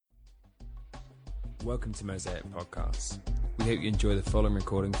Welcome to Mosaic Podcasts. We hope you enjoy the following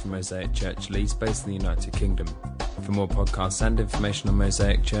recording from Mosaic Church Leeds, based in the United Kingdom. For more podcasts and information on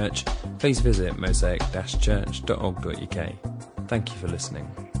Mosaic Church, please visit mosaic-church.org.uk. Thank you for listening.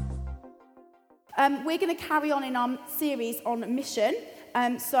 We're going to carry on in our series on mission.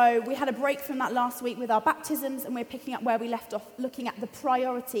 So we had a break from that last week with our baptisms, and we're picking up where we left off, looking at the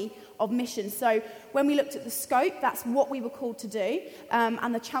priority of mission. So when we looked at the scope, that's what we were called to do,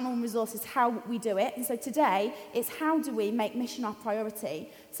 and the channel and resources, how we do it. And so today, it's how do we make mission our priority?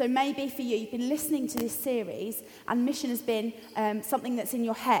 So maybe for you, you've been listening to this series, and mission has been something that's in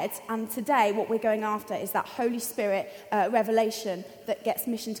your head. And today, what we're going after is that Holy Spirit revelation that gets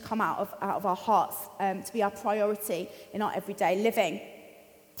mission to come out of our hearts, to be our priority in our everyday living.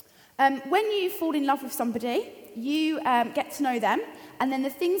 When you fall in love with somebody, you get to know them, and then the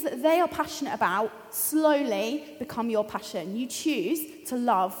things that they are passionate about slowly become your passion. You choose to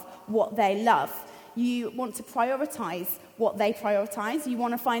love what they love. You want to prioritize what they prioritize. You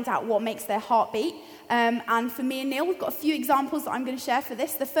want to find out what makes their heart beat. And for me and Neil, we've got a few examples that I'm going to share for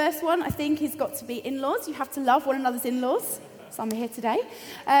this. The first one, I think, has got to be in-laws. You have to love one another's in-laws. Some are here today.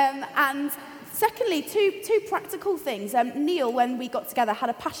 And secondly, two practical things. Neil, when we got together, had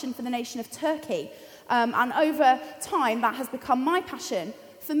a passion for the nation of Turkey. And over time, that has become my passion.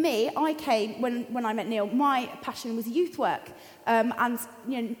 For me, when I met Neil, my passion was youth work. And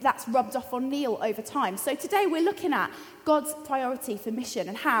that's rubbed off on Neil over time. So today we're looking at God's priority for mission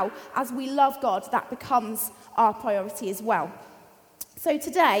and how, as we love God, that becomes our priority as well. So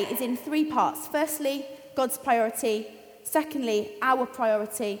today is in three parts. Firstly, God's priority. Secondly, our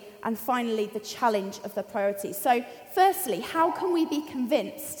priority. And finally, the challenge of the priority. So firstly, how can we be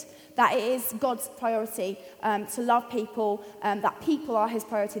convinced that it is God's priority to love people, that people are his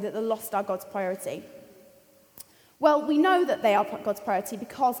priority, that the lost are God's priority? Well, we know that they are God's priority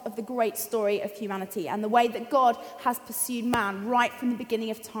because of the great story of humanity and the way that God has pursued man right from the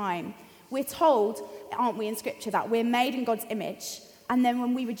beginning of time. We're told, aren't we, in Scripture, that we're made in God's image, and then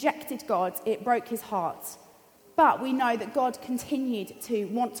when we rejected God, it broke his heart. But we know that God continued to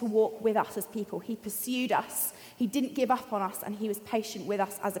want to walk with us as people. He pursued us. He didn't give up on us, and he was patient with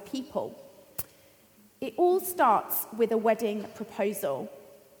us as a people. It all starts with a wedding proposal.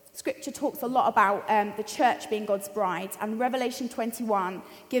 Scripture talks a lot about the church being God's bride, and Revelation 21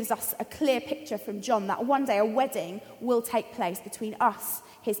 gives us a clear picture from John that one day a wedding will take place between us,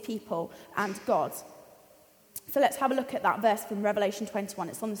 his people, and God. So let's have a look at that verse from Revelation 21.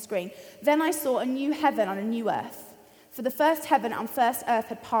 It's on the screen. Then I saw a new heaven and a new earth. For the first heaven and first earth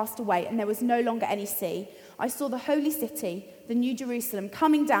had passed away, and there was no longer any sea. I saw the holy city, the new Jerusalem,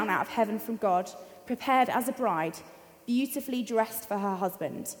 coming down out of heaven from God, prepared as a bride, beautifully dressed for her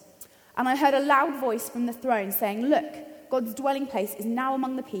husband. And I heard a loud voice from the throne saying, "Look, God's dwelling place is now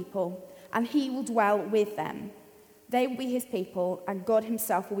among the people, and he will dwell with them. They will be his people, and God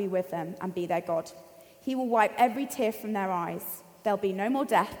himself will be with them and be their God. He will wipe every tear from their eyes. There'll be no more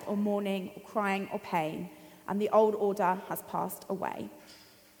death or mourning or crying or pain, and the old order has passed away."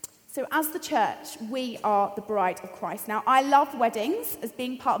 So as the church, we are the bride of Christ. Now, I love weddings. As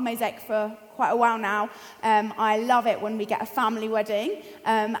being part of Mosaic for quite a while now, I love it when we get a family wedding,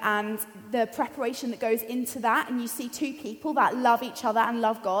 and the preparation that goes into that, and you see two people that love each other and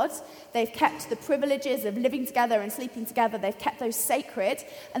love God. They've kept the privileges of living together and sleeping together. They've kept those sacred,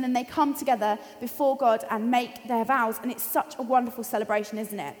 and then they come together before God and make their vows, and it's such a wonderful celebration,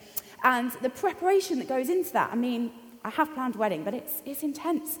 isn't it? And the preparation that goes into that, I mean, I have planned a wedding, but it's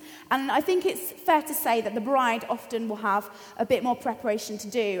intense. And I think it's fair to say that the bride often will have a bit more preparation to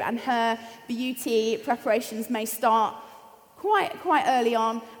do, and her beauty preparations may start quite early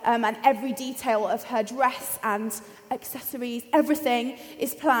on, and every detail of her dress and accessories, everything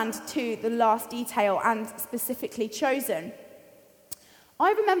is planned to the last detail and specifically chosen.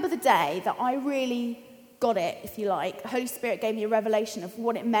 I remember the day that I really got it, if you like. The Holy Spirit gave me a revelation of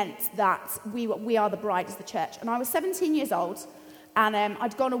what it meant that we are the bride as the church. And I was 17 years old, and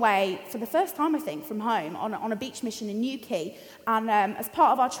I'd gone away for the first time, I think, from home on a beach mission in Newquay. And as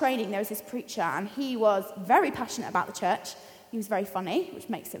part of our training, there was this preacher, and he was very passionate about the church. He was very funny, which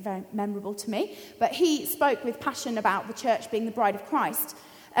makes it very memorable to me. But he spoke with passion about the church being the bride of Christ.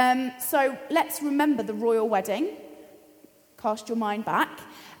 So let's remember the royal wedding. Cast your mind back.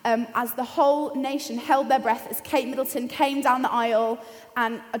 As the whole nation held their breath as Kate Middleton came down the aisle,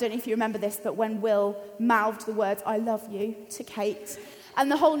 and I don't know if you remember this, but when Will mouthed the words, "I love you," to Kate,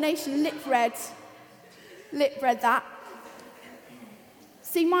 and the whole nation lip read that.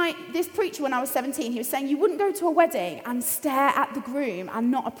 See, this preacher, when I was 17, he was saying you wouldn't go to a wedding and stare at the groom and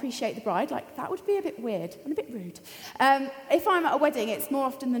not appreciate the bride. Like, that would be a bit weird and a bit rude. If I'm at a wedding, it's more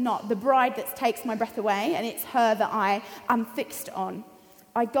often than not the bride that takes my breath away, and it's her that I am fixed on.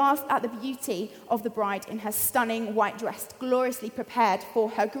 I gasp at the beauty of the bride in her stunning white dress, gloriously prepared for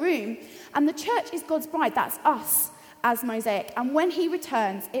her groom. And the church is God's bride. That's us as Mosaic. And when he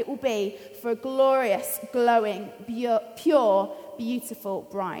returns, it will be for a glorious, glowing, pure, beautiful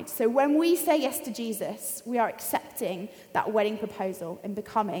bride. So when we say yes to Jesus, we are accepting that wedding proposal and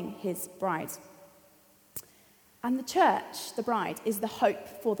becoming his bride. And the church, the bride, is the hope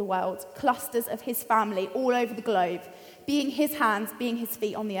for the world. Clusters of his family all over the globe, being his hands, being his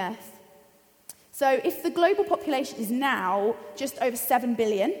feet on the earth. So if the global population is now just over 7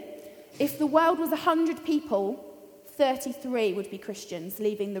 billion, if the world was 100 people, 33 would be Christians,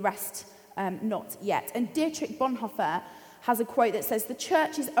 leaving the rest not yet. And Dietrich Bonhoeffer has a quote that says, "The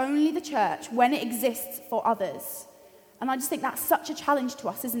church is only the church when it exists for others." And I just think that's such a challenge to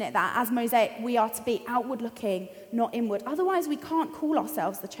us, isn't it? That as Mosaic, we are to be outward looking, not inward. Otherwise, we can't call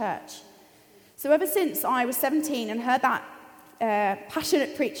ourselves the church. So ever since I was 17 and heard that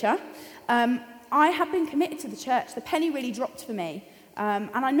passionate preacher, I have been committed to the church. The penny really dropped for me. And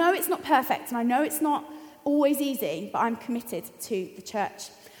I know it's not perfect, and I know it's not always easy, but I'm committed to the church.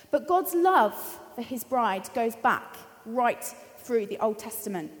 But God's love for his bride goes back right through the Old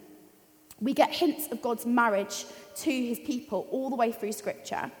Testament. We get hints of God's marriage to his people all the way through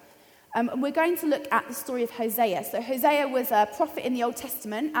Scripture. And we're going to look at the story of Hosea. So Hosea was a prophet in the Old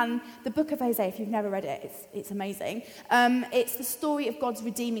Testament, and the book of Hosea, if you've never read it, it's amazing. It's the story of God's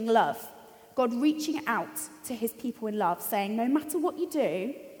redeeming love. God reaching out to his people in love, saying, no matter what you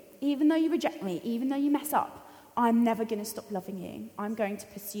do, even though you reject me, even though you mess up, I'm never going to stop loving you. I'm going to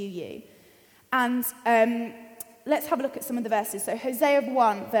pursue you. And let's have a look at some of the verses. So Hosea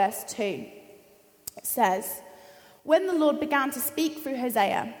 1, verse 2, it says, "When the Lord began to speak through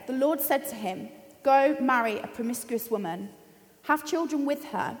Hosea, the Lord said to him, 'Go marry a promiscuous woman. Have children with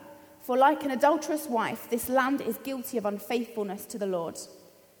her, for like an adulterous wife, this land is guilty of unfaithfulness to the Lord.'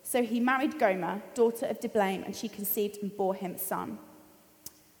 So he married Gomer, daughter of Diblaim, and she conceived and bore him a son."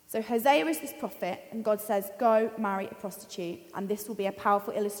 So Hosea is this prophet, and God says, go marry a prostitute, and this will be a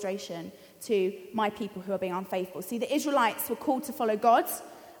powerful illustration to my people who are being unfaithful. See, the Israelites were called to follow God,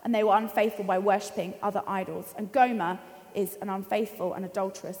 and they were unfaithful by worshipping other idols. And Gomer is an unfaithful and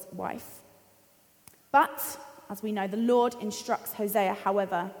adulterous wife. But, as we know, the Lord instructs Hosea,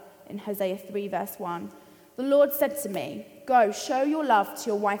 however, in Hosea 3, verse 1, "The Lord said to me, go, show your love to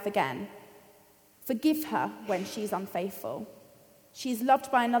your wife again. Forgive her when she's unfaithful. She is loved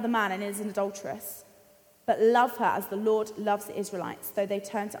by another man and is an adulteress. But love her as the Lord loves the Israelites, though they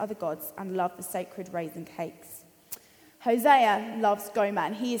turn to other gods and love the sacred raisin cakes." Hosea loves Gomer,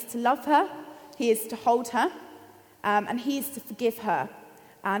 and he is to love her, he is to hold her, and he is to forgive her,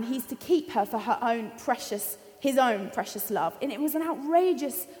 and he's to keep her for his own precious love. And it was an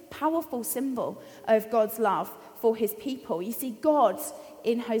outrageous, powerful symbol of God's love for his people. You see, God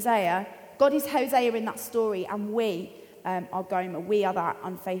is Hosea in that story, and we are Gomer. We are that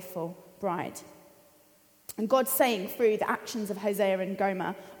unfaithful bride. And God's saying through the actions of Hosea and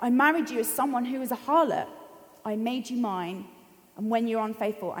Gomer, I married you as someone who is a harlot. I made you mine, and when you're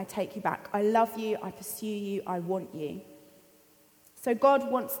unfaithful, I take you back. I love you, I pursue you, I want you. So God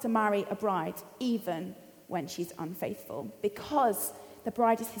wants to marry a bride even when she's unfaithful, because the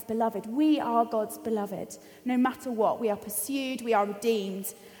bride is his beloved. We are God's beloved. No matter what, we are pursued, we are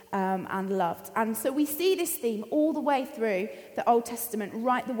redeemed, and loved. And so we see this theme all the way through the Old Testament,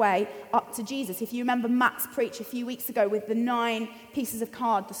 right the way up to Jesus. If you remember Matt's preach a few weeks ago with the 9 pieces of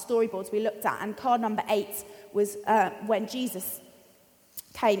card, the storyboards we looked at, and card number 8 was when Jesus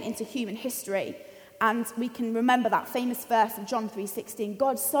came into human history. And we can remember that famous verse of John 3:16,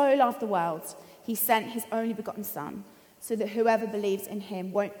 God so loved the world, he sent his only begotten Son, so that whoever believes in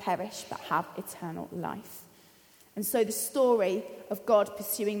him won't perish but have eternal life. And so the story of God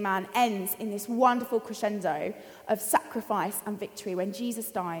pursuing man ends in this wonderful crescendo of sacrifice and victory when Jesus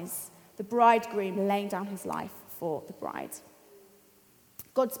dies, the bridegroom laying down his life for the bride.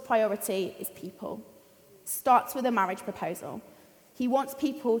 God's priority is people. It starts with a marriage proposal. He wants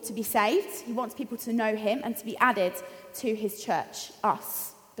people to be saved, he wants people to know him and to be added to his church,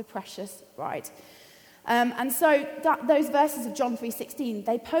 us, the precious bride. And so those verses of John 3:16,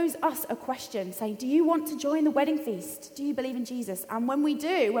 they pose us a question saying, do you want to join the wedding feast? Do you believe in Jesus? And when we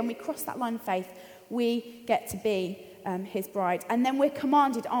do, when we cross that line of faith, we get to be his bride. And then we're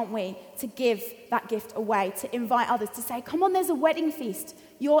commanded, aren't we, to give that gift away, to invite others, to say, come on, there's a wedding feast.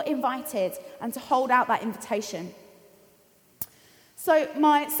 You're invited, and to hold out that invitation. So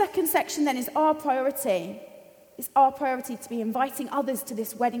my second section then is our priority. It's our priority to be inviting others to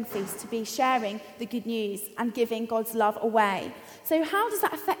this wedding feast, to be sharing the good news and giving God's love away. So how does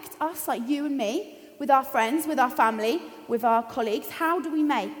that affect us, like you and me, with our friends, with our family, with our colleagues? How do we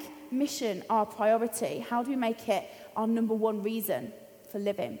make mission our priority? How do we make it our number one reason for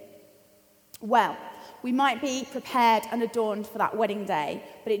living? Well, we might be prepared and adorned for that wedding day,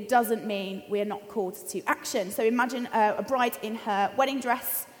 but it doesn't mean we are not called to action. So imagine a bride in her wedding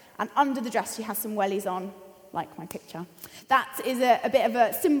dress, and under the dress she has some wellies on, like my picture. That is a bit of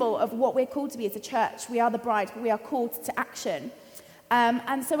a symbol of what we're called to be as a church. We are the bride, but we are called to action.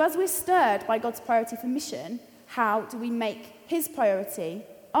 And so as we're stirred by God's priority for mission, how do we make his priority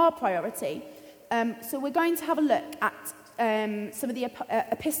our priority? So we're going to have a look at some of the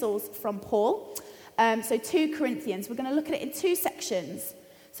epistles from Paul. So 2 Corinthians, we're going to look at it in 2 sections.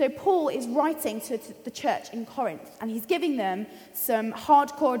 So Paul is writing to the church in Corinth, and he's giving them some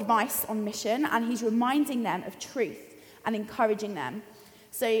hardcore advice on mission, and he's reminding them of truth and encouraging them.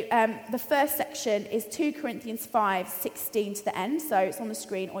 So the first section is 2 Corinthians 5:16 to the end, so it's on the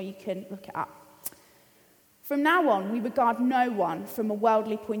screen or you can look it up. From now on, we regard no one from a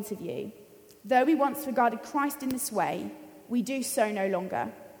worldly point of view. Though we once regarded Christ in this way, we do so no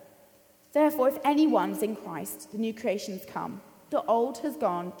longer. Therefore, if anyone's in Christ, the new creation's come. The old has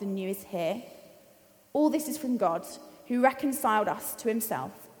gone, the new is here. All this is from God, who reconciled us to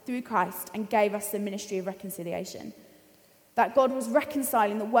himself through Christ and gave us the ministry of reconciliation. That God was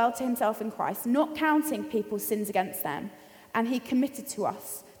reconciling the world to himself in Christ, not counting people's sins against them, and he committed to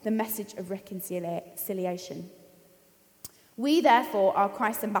us the message of reconciliation. We, therefore, are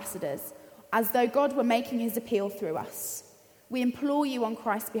Christ's ambassadors, as though God were making his appeal through us. We implore you on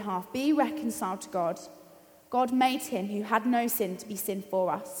Christ's behalf, be reconciled to God. God made him who had no sin to be sin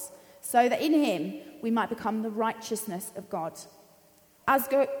for us, so that in him we might become the righteousness of God. As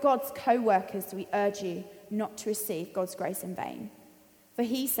God's co-workers, we urge you not to receive God's grace in vain. For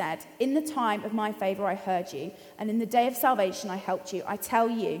he said, in the time of my favor I heard you, and in the day of salvation I helped you. I tell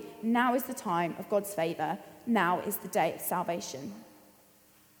you, now is the time of God's favor. Now is the day of salvation.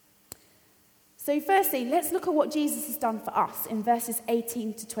 So firstly, let's look at what Jesus has done for us in verses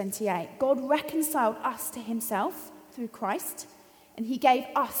 18 to 28. God reconciled us to himself through Christ, and he gave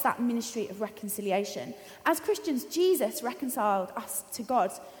us that ministry of reconciliation. As Christians, Jesus reconciled us to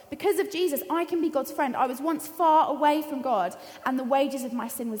God. Because of Jesus, I can be God's friend. I was once far away from God, and the wages of my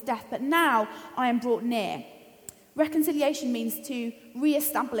sin was death, but now I am brought near. Reconciliation means to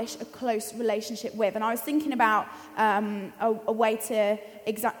re-establish a close relationship with. And I was thinking about a way to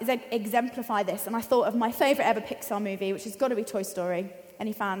exemplify this, and I thought of my favourite ever Pixar movie, which has got to be Toy Story.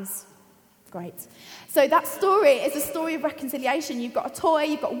 Any fans? Great. So that story is a story of reconciliation. You've got a toy,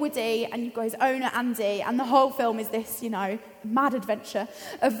 you've got Woody, and you've got his owner, Andy, and the whole film is this, mad adventure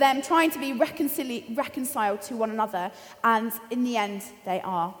of them trying to be reconciled to one another, and in the end, they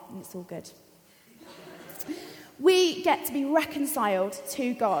are, and it's all good. We get to be reconciled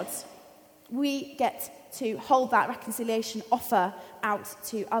to God. We get to hold that reconciliation offer out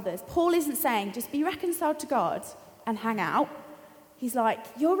to others. Paul isn't saying just be reconciled to God and hang out. He's like,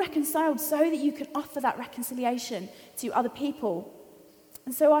 you're reconciled so that you can offer that reconciliation to other people.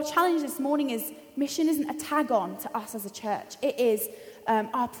 And so our challenge this morning is mission isn't a tag on to us as a church. It is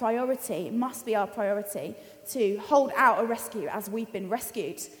our priority. It must be our priority to hold out a rescue as we've been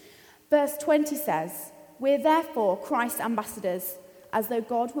rescued. Verse 20 says, we're therefore Christ's ambassadors, as though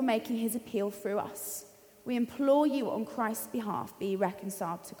God were making his appeal through us. We implore you on Christ's behalf, be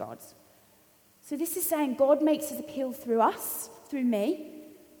reconciled to God. So this is saying God makes his appeal through us, through me.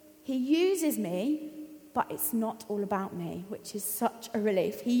 He uses me, but it's not all about me, which is such a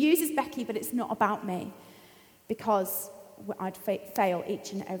relief. He uses Becky, but it's not about me, because I'd fail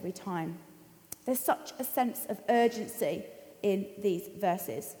each and every time. There's such a sense of urgency in these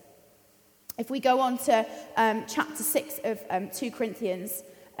verses. If we go on to chapter 6 of 2 Corinthians,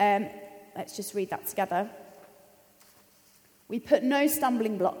 let's just read that together. We put no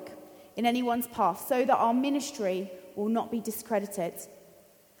stumbling block in anyone's path so that our ministry will not be discredited.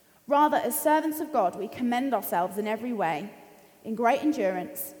 Rather, as servants of God, we commend ourselves in every way, in great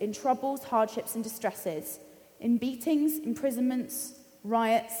endurance, in troubles, hardships, and distresses, in beatings, imprisonments,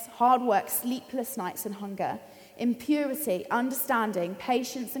 riots, hard work, sleepless nights, and hunger, in purity, understanding,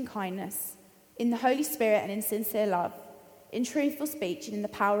 patience, and kindness, in the Holy Spirit and in sincere love, in truthful speech and in the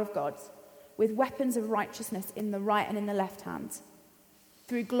power of God, with weapons of righteousness in the right and in the left hand,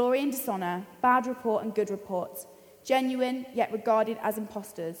 through glory and dishonor, bad report and good report, genuine yet regarded as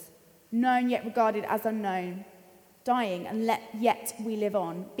impostors, known yet regarded as unknown, dying, and yet we live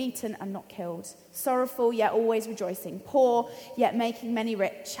on, beaten and not killed, sorrowful, yet always rejoicing, poor, yet making many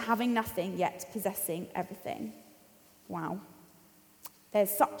rich, having nothing, yet possessing everything. Wow.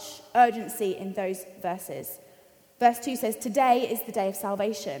 There's such urgency in those verses. Verse 2 says, today is the day of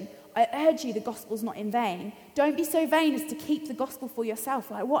salvation. I urge you, the gospel's not in vain. Don't be so vain as to keep the gospel for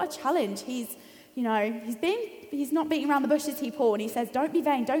yourself. Like, what a challenge. He's not beating around the bush, is he, Paul? And he says, don't be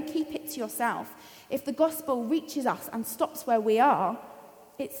vain, don't keep it to yourself. If the gospel reaches us and stops where we are,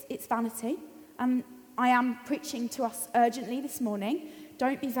 it's vanity. And I am preaching to us urgently this morning.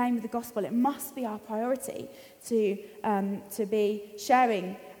 Don't be vain with the gospel. It must be our priority to be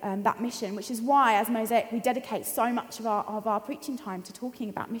sharing that mission, which is why, as Mosaic, we dedicate so much of our preaching time to talking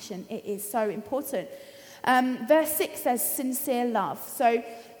about mission. It is so important. Verse 6 says, sincere love. So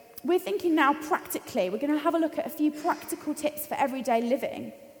we're thinking now practically. We're going to have a look at a few practical tips for everyday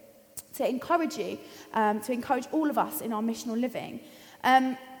living to encourage you, to encourage all of us in our missional living.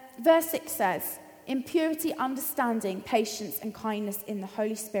 Verse 6 says, in purity, understanding, patience, and kindness in the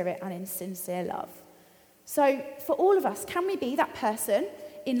Holy Spirit and in sincere love. So for all of us, can we be that person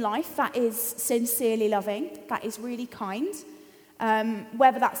in life that is sincerely loving, that is really kind,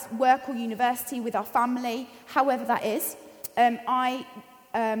 whether that's work or university, with our family, however that is. I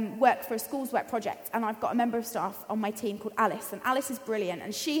work for a schools work project, and I've got a member of staff on my team called Alice, and Alice is brilliant,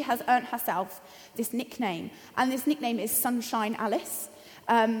 and she has earned herself this nickname, and this nickname is Sunshine Alice.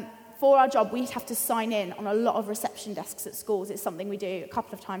 For our job, we have to sign in on a lot of reception desks at schools. It's something we do a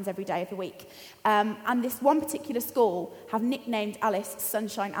couple of times every day of the week. And this one particular school have nicknamed Alice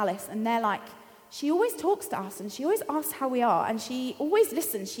Sunshine Alice, and they're like, she always talks to us, and she always asks how we are, and she always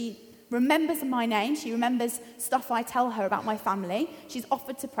listens. She remembers my name. She remembers stuff I tell her about my family. She's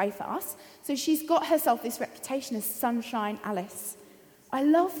offered to pray for us. So she's got herself this reputation as Sunshine Alice. I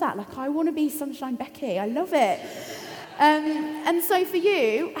love that. Like, I want to be Sunshine Becky. I love it. And so for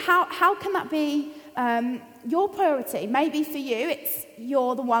you, how can that be your priority? Maybe for you, it's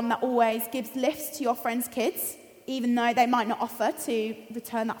you're the one that always gives lifts to your friends' kids, even though they might not offer to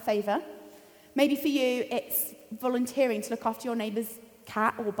return that favour. Maybe for you, it's volunteering to look after your neighbour's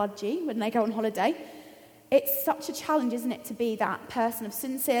cat or budgie when they go on holiday. It's such a challenge, isn't it, to be that person of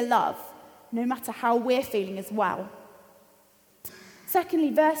sincere love, no matter how we're feeling as well. Secondly,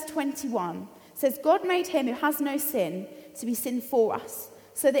 verse 21 says, God made him who has no sin to be sin for us,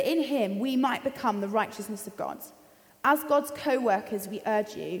 so that in him we might become the righteousness of God. As God's co-workers, we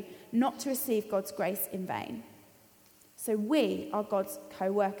urge you not to receive God's grace in vain. So we are God's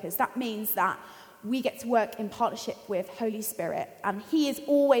co-workers. That means that we get to work in partnership with Holy Spirit, and he is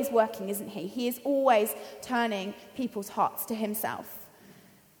always working, isn't he? He is always turning people's hearts to himself.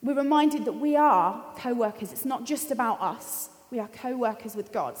 We're reminded that we are co-workers. It's not just about us. We are co-workers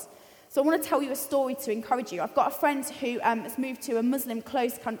with God. So I want to tell you a story to encourage you. I've got a friend who has moved to a Muslim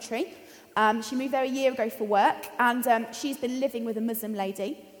closed country. She moved there a year ago for work, and she's been living with a Muslim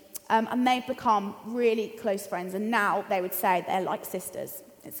lady, and they've become really close friends, and now they would say they're like sisters.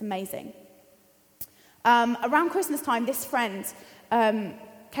 It's amazing. Around Christmas time, this friend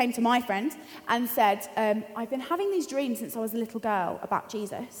came to my friend and said, I've been having these dreams since I was a little girl about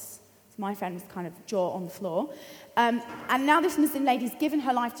Jesus. So my friend was kind of jaw on the floor. And now this Muslim lady's given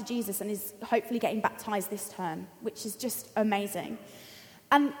her life to Jesus and is hopefully getting baptized this term, which is just amazing.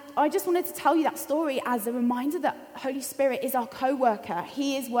 And I just wanted to tell you that story as a reminder that Holy Spirit is our co-worker.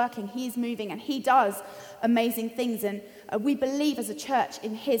 He is working, he is moving, and he does amazing things. And we believe as a church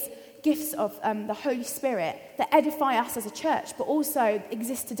in his gifts of the Holy Spirit that edify us as a church, but also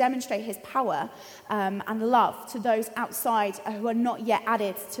exist to demonstrate his power and love to those outside who are not yet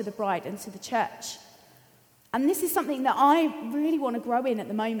added to the bride and to the church. And this is something that I really want to grow in at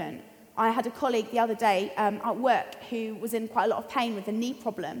the moment. I had a colleague the other day at work who was in quite a lot of pain with a knee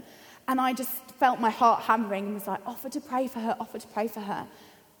problem, and I just felt my heart hammering and was like, offer to pray for her.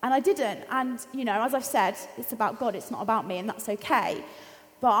 And I didn't. And, you know, as I've said, it's about God, it's not about me, and that's okay.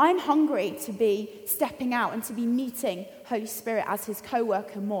 But I'm hungry to be stepping out and to be meeting Holy Spirit as his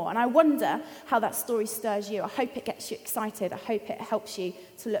co-worker more. And I wonder how that story stirs you. I hope it gets you excited. I hope it helps you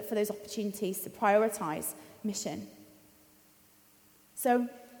to look for those opportunities to prioritize mission. So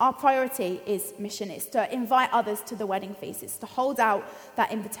our priority is mission. It's to invite others to the wedding feast. It's to hold out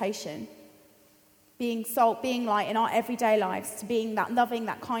that invitation. Being salt, being light in our everyday lives, to being that loving,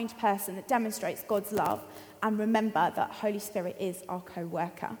 that kind person that demonstrates God's love. And remember that Holy Spirit is our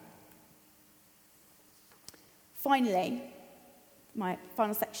co-worker. Finally, my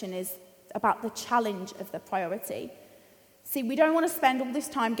final section is about the challenge of the priority. See, we don't want to spend all this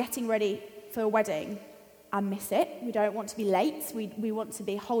time getting ready for a wedding and miss it. We don't want to be late. We want to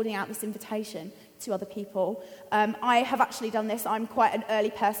be holding out this invitation to other people. I have actually done this. I'm quite an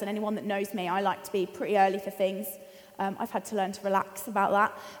early person. Anyone that knows me, I like to be pretty early for things. I've had to learn to relax about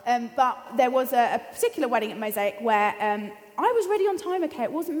that. But there was a particular wedding at Mosaic where I was ready on time, okay,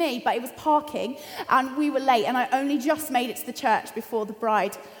 it wasn't me, but it was parking, and we were late, and I only just made it to the church before the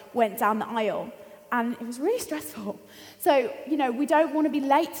bride went down the aisle. And it was really stressful. So, we don't want to be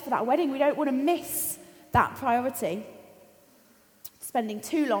late for that wedding. We don't want to miss that priority. Spending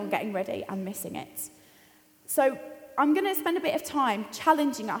too long getting ready and missing it. So I'm going to spend a bit of time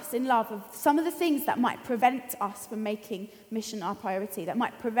challenging us in love of some of the things that might prevent us from making mission our priority, that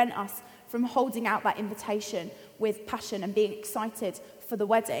might prevent us from holding out that invitation with passion and being excited for the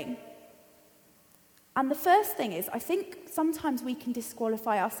wedding. And the first thing is, I think sometimes we can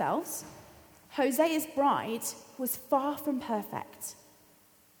disqualify ourselves. Hosea's bride was far from perfect.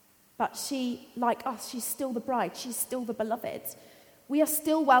 But she, like us, she's still the bride. She's still the beloved. We are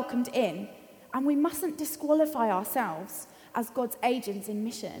still welcomed in. And we mustn't disqualify ourselves as God's agents in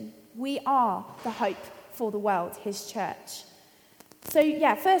mission. We are the hope for the world, his church.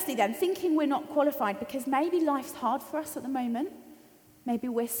 So, firstly then, thinking we're not qualified because maybe life's hard for us at the moment. Maybe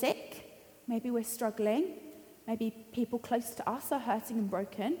we're sick. Maybe we're struggling. Maybe people close to us are hurting and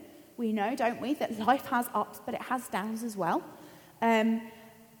broken. We know, don't we, that life has ups, but it has downs as well. And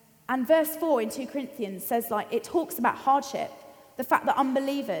verse 4 in 2 Corinthians says, it talks about hardship. The fact that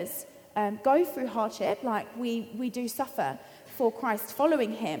unbelievers go through hardship, like we do suffer for Christ,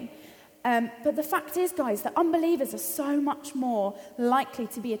 following him. But the fact is, guys, that unbelievers are so much more likely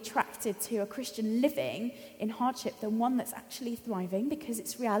to be attracted to a Christian living in hardship than one that's actually thriving, because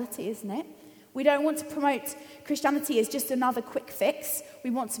it's reality, isn't it? We don't want to promote Christianity as just another quick fix. We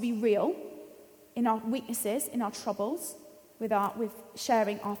want to be real in our weaknesses, in our troubles, with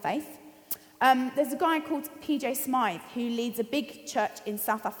sharing our faith. There's a guy called PJ Smythe who leads a big church in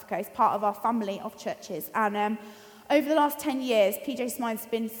South Africa. He's part of our family of churches. And over the last 10 years, PJ Smythe's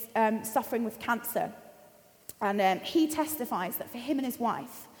been suffering with cancer. And he testifies that for him and his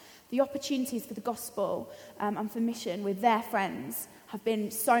wife, the opportunities for the gospel and for mission with their friends have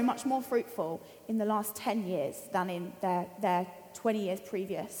been so much more fruitful in the last 10 years than in their 20 years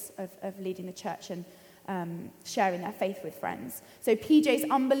previous of leading the church and sharing their faith with friends. So PJ's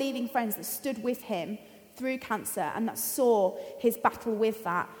unbelieving friends that stood with him through cancer and that saw his battle with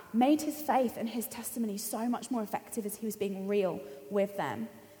that made his faith and his testimony so much more effective as he was being real with them.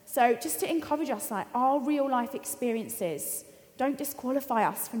 So just to encourage us, our real life experiences don't disqualify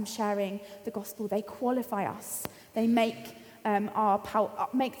us from sharing the gospel. They qualify us. They make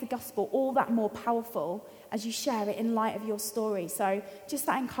the gospel all that more powerful as you share it in light of your story. So just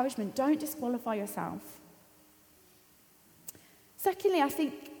that encouragement, don't disqualify yourself. Secondly, I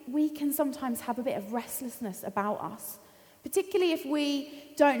think we can sometimes have a bit of restlessness about us, particularly if we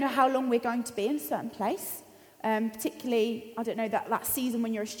don't know how long we're going to be in a certain place. Particularly, I don't know, that season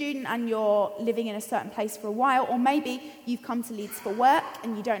when you're a student and you're living in a certain place for a while, or maybe you've come to Leeds for work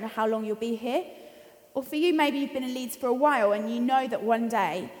and you don't know how long you'll be here. Or for you, maybe you've been in Leeds for a while and you know that one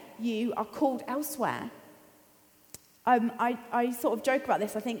day you are called elsewhere. I sort of joke about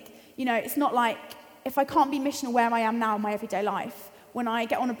this. I think, it's not like if I can't be missional where I am now in my everyday life, when I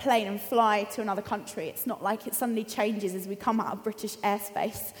get on a plane and fly to another country, it's not like it suddenly changes as we come out of British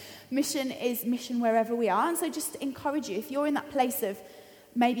airspace. Mission is mission wherever we are. And so just to encourage you, if you're in that place of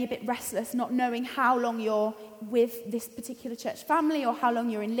maybe a bit restless, not knowing how long you're with this particular church family or how long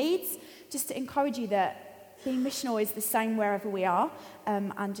you're in Leeds, just to encourage you that being missional is the same wherever we are,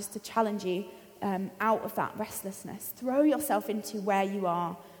 and just to challenge you out of that restlessness. Throw yourself into where you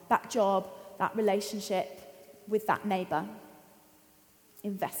are, that job, that relationship with that neighbour.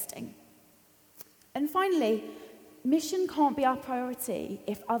 Investing. And finally, mission can't be our priority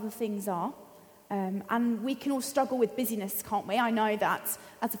if other things are. And we can all struggle with busyness, can't we? I know that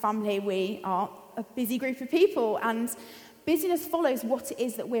as a family we are a busy group of people, and busyness follows what it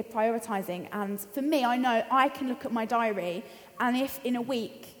is that we're prioritising. And for me, I know I can look at my diary, and if in a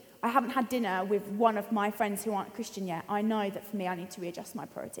week I haven't had dinner with one of my friends who aren't Christian yet, I know that for me I need to readjust my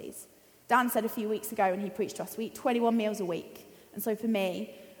priorities. Dan said a few weeks ago when he preached to us, we eat 21 meals a week. And so for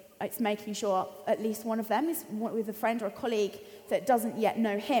me, it's making sure at least one of them is with a friend or a colleague that doesn't yet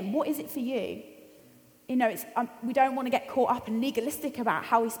know him. What is it for you? We don't want to get caught up and legalistic about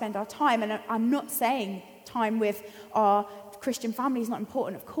how we spend our time. And I'm not saying time with our Christian family is not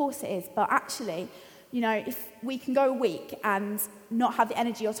important. Of course it is. But actually, if we can go a week and not have the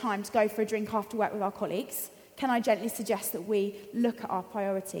energy or time to go for a drink after work with our colleagues, can I gently suggest that we look at our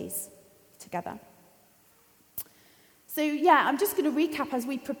priorities together? So, I'm just going to recap as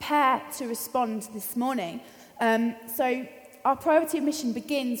we prepare to respond this morning. So, our priority of mission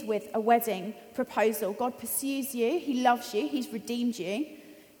begins with a wedding proposal. God pursues you. He loves you. He's redeemed you.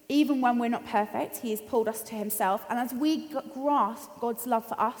 Even when we're not perfect, he has pulled us to himself. And as we grasp God's love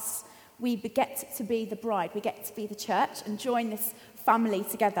for us, we get to be the bride. We get to be the church and join this family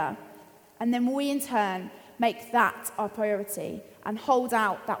together. And then we, in turn, make that our priority and hold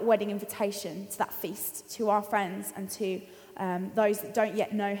out that wedding invitation to that feast to our friends and to those that don't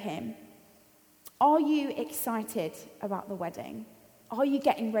yet know him. Are you excited about the wedding? Are you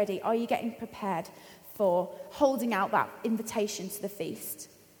getting ready? Are you getting prepared for holding out that invitation to the feast?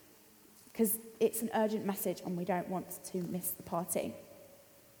 Because it's an urgent message and we don't want to miss the party.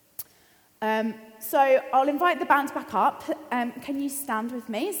 So I'll invite the band back up. Can you stand with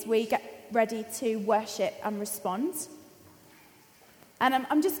me as we get ready to worship and respond? And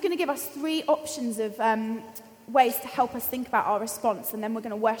I'm just going to give us 3 options of ways to help us think about our response, and then we're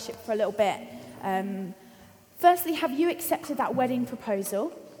going to worship for a little bit. Firstly, have you accepted that wedding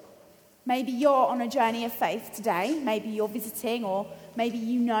proposal? Maybe you're on a journey of faith today. Maybe you're visiting, or maybe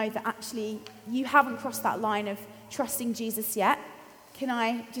you know that actually you haven't crossed that line of trusting Jesus yet. Can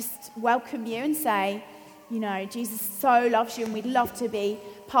I just welcome you and say, Jesus so loves you, and we'd love to be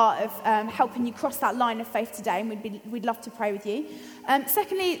part of helping you cross that line of faith today, and we'd love to pray with you.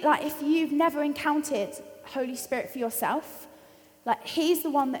 Secondly, if you've never encountered Holy Spirit for yourself, he's the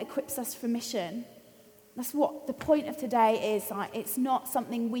one that equips us for mission. That's what the point of today is. It's not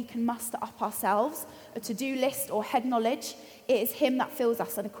something we can muster up ourselves, a to-do list or head knowledge. It is him that fills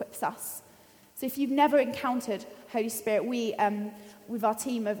us and equips us. So if you've never encountered Holy Spirit, we, with our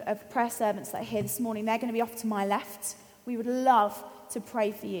team of prayer servants that are here this morning, they're going to be off to my left. We would love to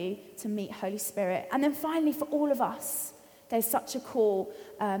pray for you to meet Holy Spirit. And then finally, for all of us, there's such a call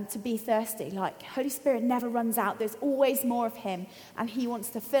to be thirsty. Holy Spirit never runs out. There's always more of him, and he wants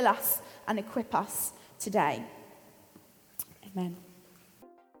to fill us and equip us today. Amen.